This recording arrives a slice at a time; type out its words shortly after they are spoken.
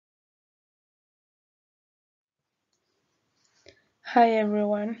Hi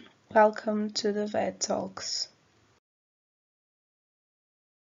everyone, welcome to the Vet Talks.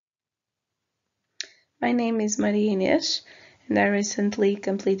 My name is Maria Inês and I recently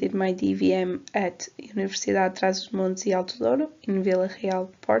completed my DVM at Universidade Trás-os-Montes e Alto Douro in Vila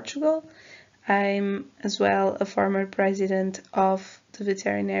Real, Portugal. I'm as well a former president of the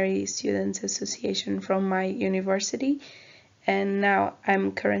Veterinary Students Association from my university, and now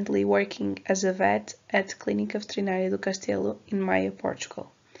I'm currently working as a vet at Clínica Veterinária do Castelo in Maia,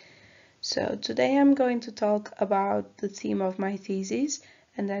 Portugal. So today I'm going to talk about the theme of my thesis,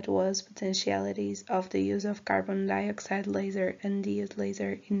 and that was potentialities of the use of carbon dioxide laser and diode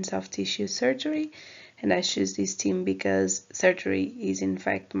laser in soft tissue surgery. And I choose this theme because surgery is in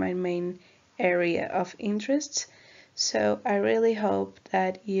fact my main area of interest. So I really hope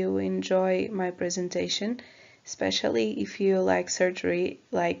that you enjoy my presentation, especially if you like surgery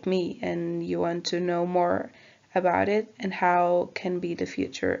like me and you want to know more about it and how can be the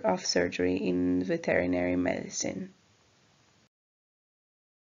future of surgery in veterinary medicine.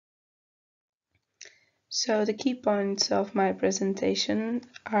 So the key points of my presentation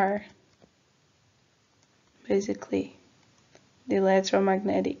are basically the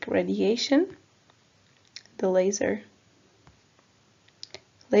electromagnetic radiation, the laser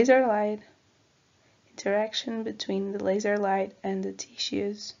light, interaction between the laser light and the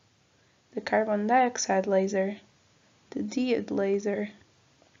tissues, the carbon dioxide laser, the diode laser,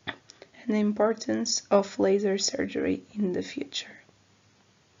 and the importance of laser surgery in the future.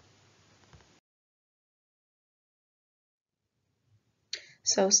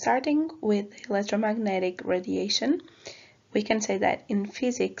 So starting with electromagnetic radiation, we can say that in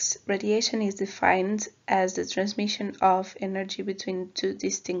physics, radiation is defined as the transmission of energy between two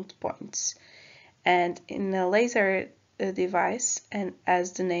distinct points. And in a laser device, and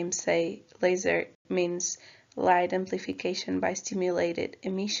as the name say, laser means light amplification by stimulated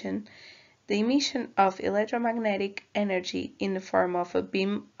emission, the emission of electromagnetic energy in the form of a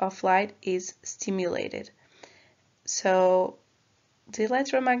beam of light is stimulated. So the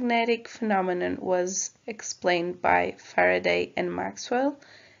electromagnetic phenomenon was explained by Faraday and Maxwell,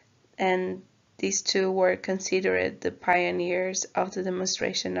 and these two were considered the pioneers of the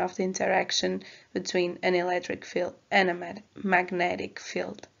demonstration of the interaction between an electric field and a magnetic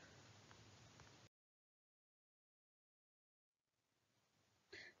field.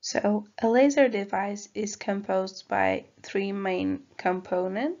 So a laser device is composed by three main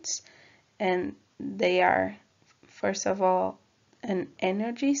components, and they are, first of all, an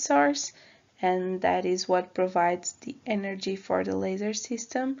energy source, and that is what provides the energy for the laser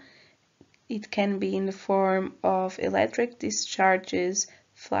system. It can be in the form of electric discharges,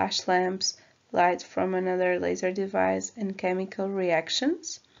 flash lamps, light from another laser device, and chemical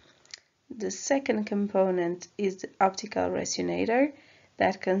reactions. The second component is the optical resonator,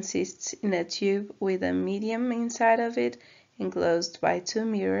 that consists in a tube with a medium inside of it, enclosed by two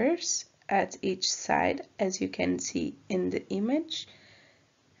mirrors at each side, as you can see in the image,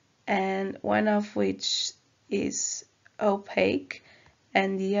 and one of which is opaque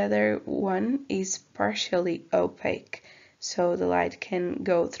and the other one is partially opaque, so the light can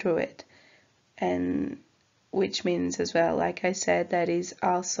go through it, and which means as well, like I said, that is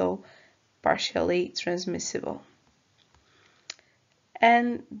also partially transmissible.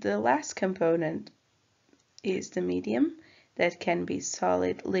 And the last component is the medium, that can be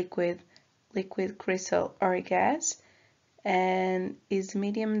solid, liquid, crystal, or gas, and is the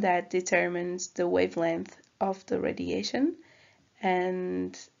medium that determines the wavelength of the radiation,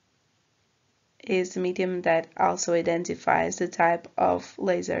 and is the medium that also identifies the type of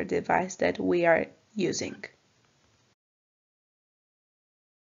laser device that we are using.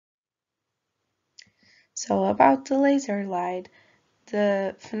 So about the laser light,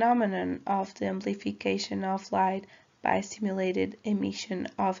 the phenomenon of the amplification of light by stimulated emission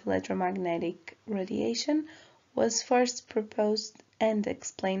of electromagnetic radiation was first proposed and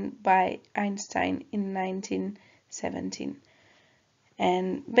explained by Einstein in 1917.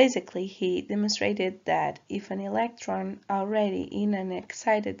 And basically he demonstrated that if an electron already in an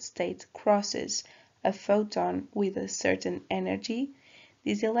excited state crosses a photon with a certain energy,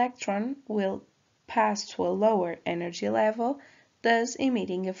 this electron will pass to a lower energy level, thus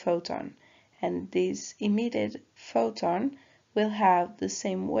emitting a photon, and this emitted photon will have the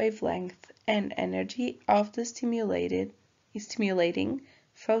same wavelength and energy of the stimulating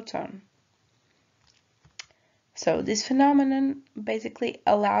photon. So this phenomenon basically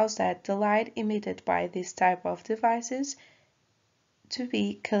allows that the light emitted by this type of devices to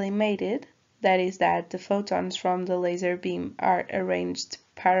be collimated, that is that the photons from the laser beam are arranged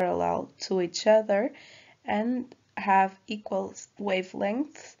parallel to each other and have equal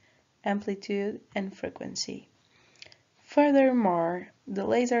wavelengths, amplitude, and frequency. Furthermore, the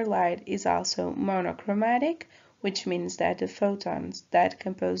laser light is also monochromatic, which means that the photons that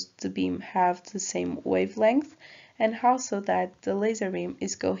compose the beam have the same wavelength, and also that the laser beam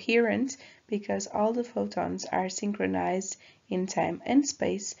is coherent because all the photons are synchronized in time and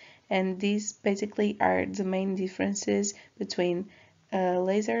space, and these basically are the main differences between a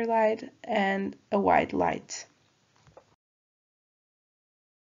laser light and a white light.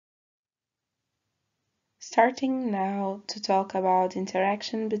 Starting now to talk about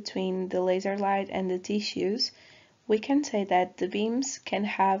interaction between the laser light and the tissues, we can say that the beams can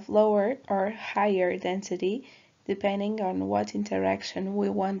have lower or higher density depending on what interaction we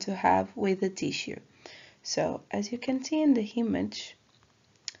want to have with the tissue. So, as you can see in the image,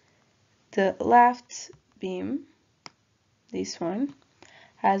 the left beam, this one,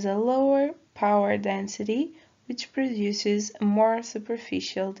 has a lower power density which produces a more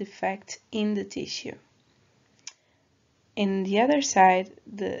superficial defect in the tissue. In the other side,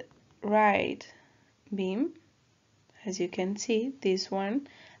 the right beam, as you can see, this one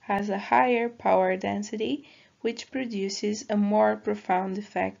has a higher power density which produces a more profound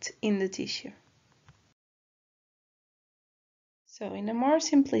effect in the tissue. So in a more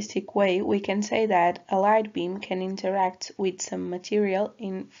simplistic way, we can say that a light beam can interact with some material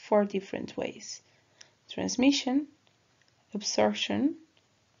in 4 different ways: transmission, absorption,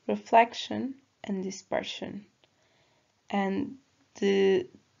 reflection, and dispersion. And the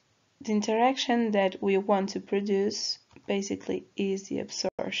interaction that we want to produce basically is the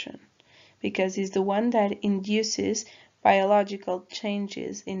absorption, because it's the one that induces biological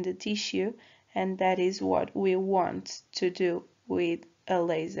changes in the tissue, and that is what we want to do with a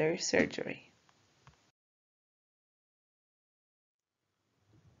laser surgery.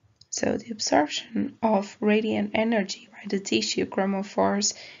 So the absorption of radiant energy by the tissue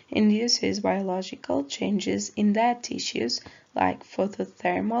chromophores induces biological changes in that tissues, like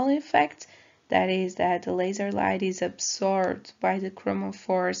photothermal effect, that is that the laser light is absorbed by the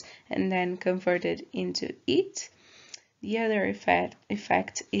chromophores and then converted into heat. The other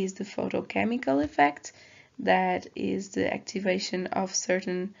effect is the photochemical effect, that is the activation of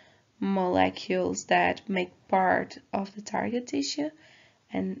certain molecules that make part of the target tissue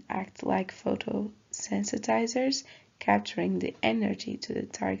and act like photosensitizers, capturing the energy to the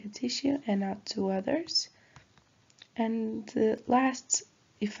target tissue and not to others. And the last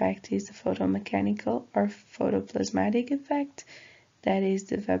effect is the photomechanical or photoplasmatic effect, that is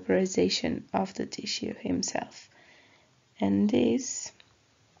the vaporization of the tissue himself. And these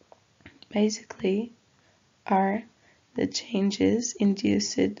basically are the changes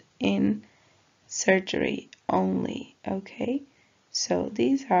induced in surgery only, okay? So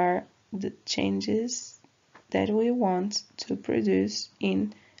these are the changes that we want to produce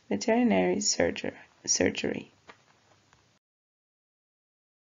in veterinary surgery.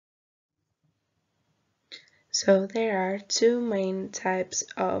 So there are 2 main types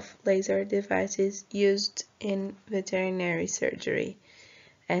of laser devices used in veterinary surgery,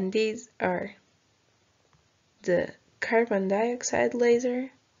 and these are the carbon dioxide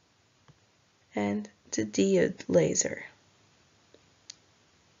laser and the diode laser.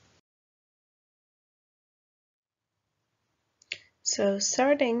 So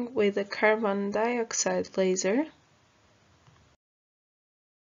starting with the carbon dioxide laser,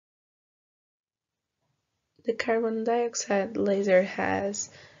 the carbon dioxide laser has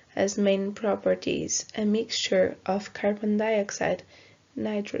as main properties a mixture of carbon dioxide,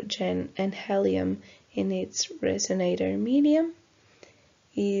 nitrogen, and helium in its resonator medium.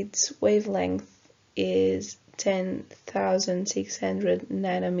 Its wavelength is 10,600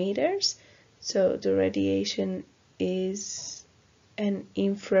 nanometers, so the radiation is an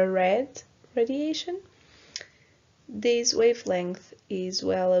infrared radiation. This wavelength is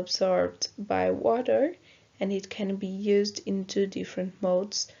well absorbed by water, and it can be used in 2 different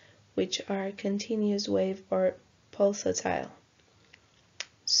modes, which are continuous wave or pulsatile.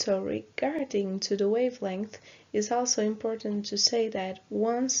 So regarding to the wavelength, it's also important to say that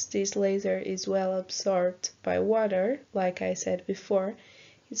once this laser is well absorbed by water, like I said before,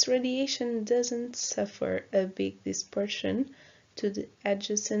 its radiation doesn't suffer a big dispersion to the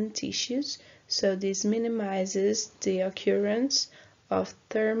adjacent tissues, so this minimizes the occurrence of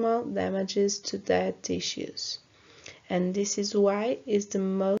thermal damages to dead tissues. And this is why it's the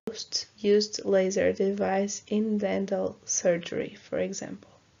most used laser device in dental surgery, for example.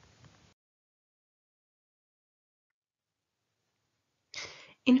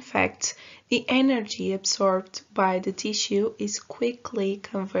 In fact, the energy absorbed by the tissue is quickly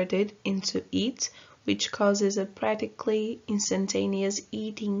converted into heat which causes a practically instantaneous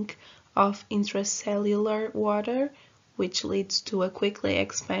heating of intracellular water, which leads to a quickly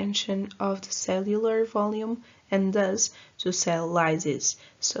expansion of the cellular volume and thus to cell lysis.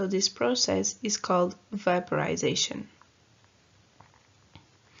 So this process is called vaporization.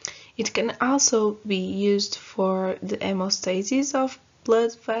 It can also be used for the hemostasis of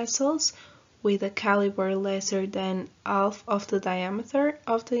blood vessels with a caliber lesser than half of the diameter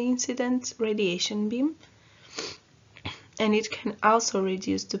of the incident radiation beam, and it can also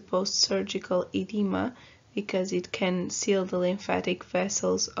reduce the post-surgical edema because it can seal the lymphatic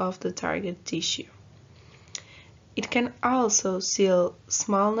vessels of the target tissue. It can also seal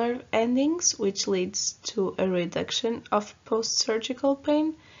small nerve endings, which leads to a reduction of post-surgical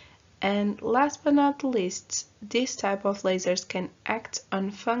pain. And last but not least, this type of lasers can act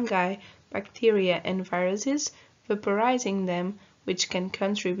on fungi, bacteria, and viruses, vaporizing them, which can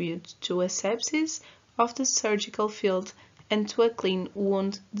contribute to a sepsis of the surgical field and to a clean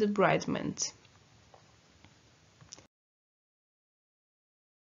wound debridement.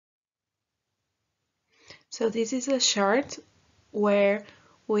 So this is a chart where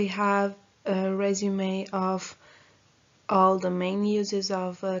we have a resume of all the main uses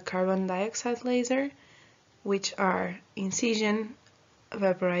of a carbon dioxide laser, which are incision,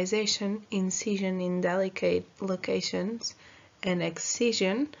 vaporization, incision in delicate locations, and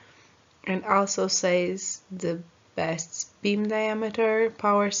excision, and also says the best beam diameter,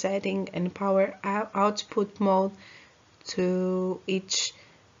 power setting, and power output mode to each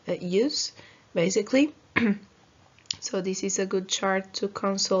use, basically. So this is a good chart to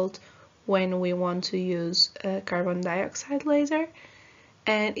consult when we want to use a carbon dioxide laser.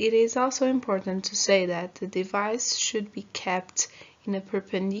 And it is also important to say that the device should be kept in a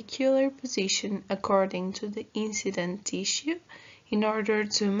perpendicular position according to the incident tissue in order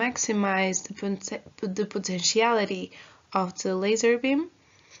to maximize the potentiality of the laser beam.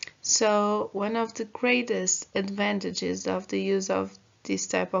 So one of the greatest advantages of the use of this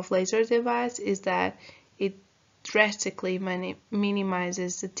type of laser device is that it drastically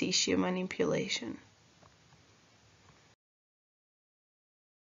minimizes the tissue manipulation.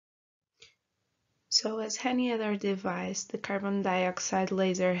 So as any other device, the carbon dioxide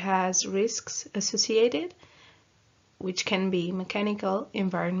laser has risks associated, which can be mechanical,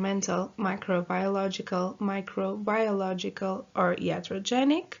 environmental, microbiological, or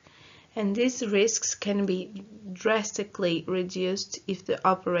iatrogenic, and these risks can be drastically reduced if the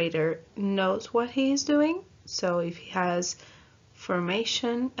operator knows what he is doing. So if he has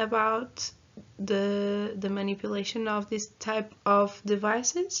information about the manipulation of this type of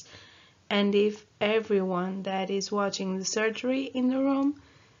devices, and if everyone that is watching the surgery in the room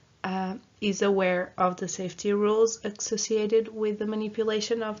is aware of the safety rules associated with the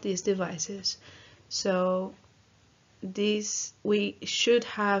manipulation of these devices. So we should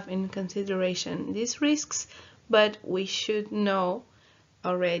have in consideration these risks, but we should know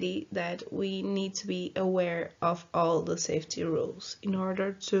already that we need to be aware of all the safety rules in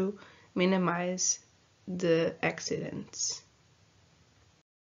order to minimize the accidents.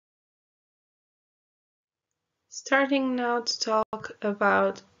 Starting now to talk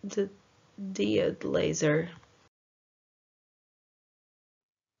about the diode laser.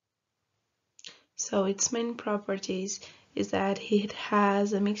 So its main properties is that it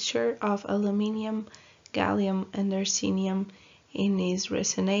has a mixture of aluminium, gallium, and arsenium in its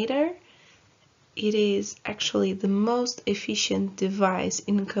resonator. It is actually the most efficient device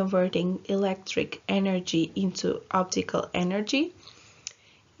in converting electric energy into optical energy.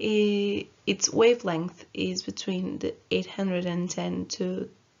 Its wavelength is between the 810 to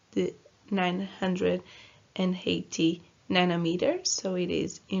the 980 nanometers, so it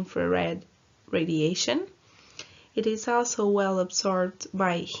is infrared radiation. It is also well absorbed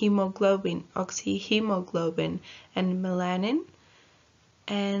by hemoglobin, oxyhemoglobin, and melanin,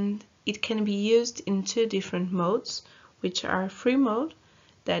 and it can be used in two different modes, which are free mode,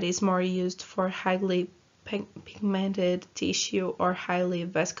 that is more used for highly pigmented tissue or highly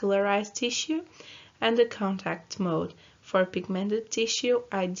vascularized tissue, and the contact mode for pigmented tissue,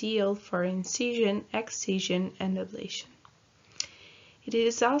 ideal for incision, excision, and ablation. It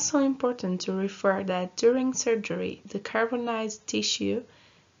is also important to refer that during surgery, the carbonized tissue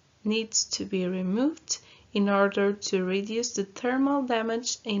needs to be removed in order to reduce the thermal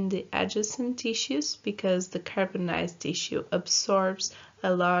damage in the adjacent tissues because the carbonized tissue absorbs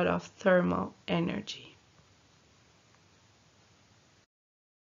a lot of thermal energy.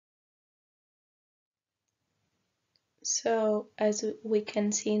 So as we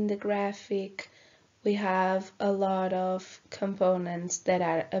can see in the graphic, we have a lot of components that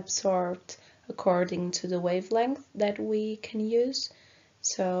are absorbed according to the wavelength that we can use.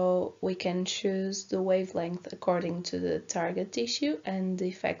 So we can choose the wavelength according to the target tissue and the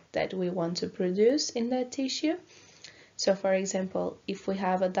effect that we want to produce in that tissue. So for example, if we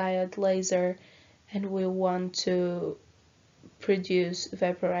have a diode laser and we want to produce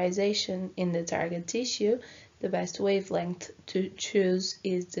vaporization in the target tissue, the best wavelength to choose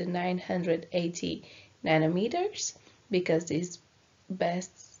is the 980 nanometers, because this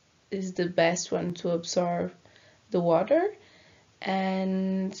is the best one to absorb the water.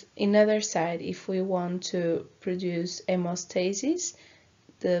 And in other side, if we want to produce hemostasis,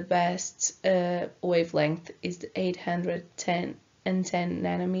 the best wavelength is the 810 and 10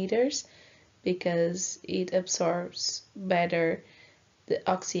 nanometers, because it absorbs better the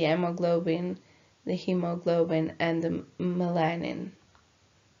oxyhemoglobin, the hemoglobin, and the melanin.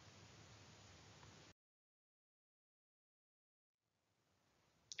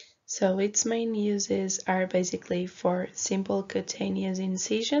 So its main uses are basically for simple cutaneous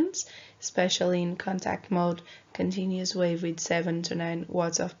incisions, especially in contact mode, continuous wave with 7 to 9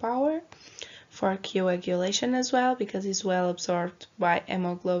 watts of power, for coagulation as well, because it's well absorbed by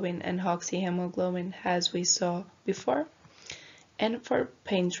hemoglobin and oxyhemoglobin as we saw before, and for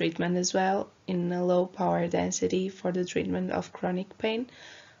pain treatment as well, in a low power density for the treatment of chronic pain.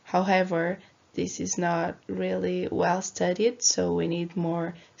 However, this is not really well studied, so we need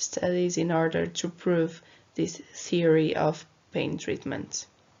more studies in order to prove this theory of pain treatment.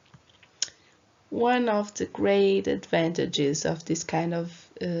 One of the great advantages of this kind of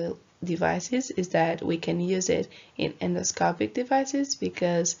devices is that we can use it in endoscopic devices,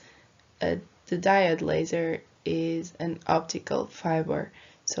 because the diode laser is an optical fiber,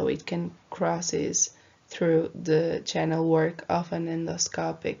 so it can crosses through the channel work of an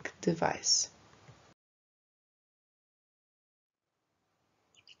endoscopic device.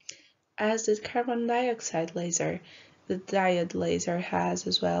 As the carbon dioxide laser, the diode laser has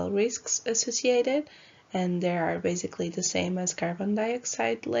as well risks associated, and they are basically the same as carbon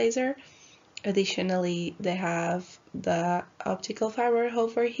dioxide laser. Additionally, they have the optical fiber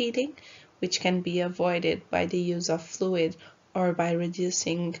overheating, which can be avoided by the use of fluid or by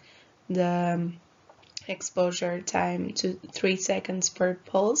reducing the exposure time to 3 seconds per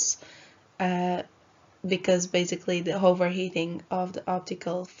pulse, because basically the overheating of the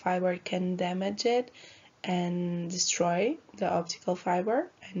optical fiber can damage it and destroy the optical fiber,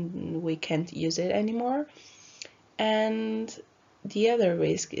 and we can't use it anymore. And the other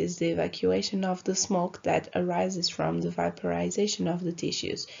risk is the evacuation of the smoke that arises from the vaporization of the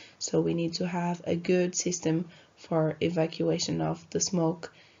tissues. So we need to have a good system for evacuation of the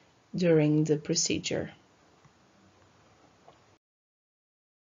smoke during the procedure.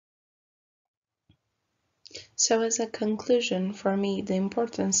 So as a conclusion, for me, the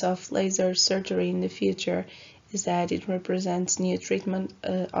importance of laser surgery in the future is that it represents new treatment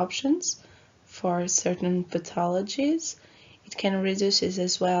options for certain pathologies. It can reduce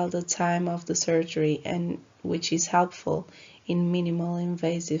as well the time of the surgery, and which is helpful in minimal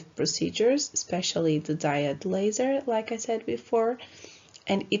invasive procedures, especially the diode laser, like I said before.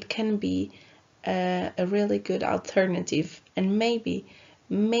 And it can be a really good alternative, and maybe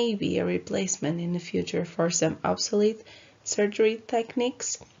a replacement in the future for some obsolete surgery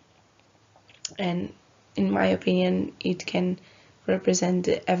techniques. And in my opinion, it can represent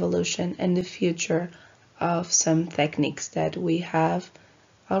the evolution and the future of some techniques that we have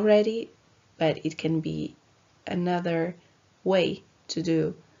already, but it can be another way to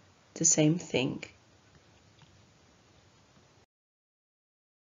do the same thing.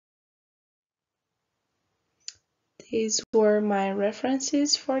 These were my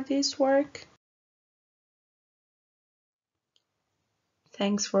references for this work.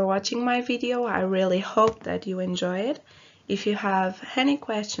 Thanks for watching my video. I really hope that you enjoy it. If you have any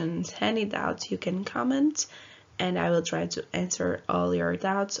questions, any doubts, you can comment, and I will try to answer all your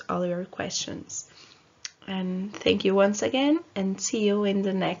doubts, all your questions. And thank you once again, and see you in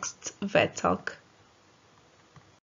the next Vet Talk.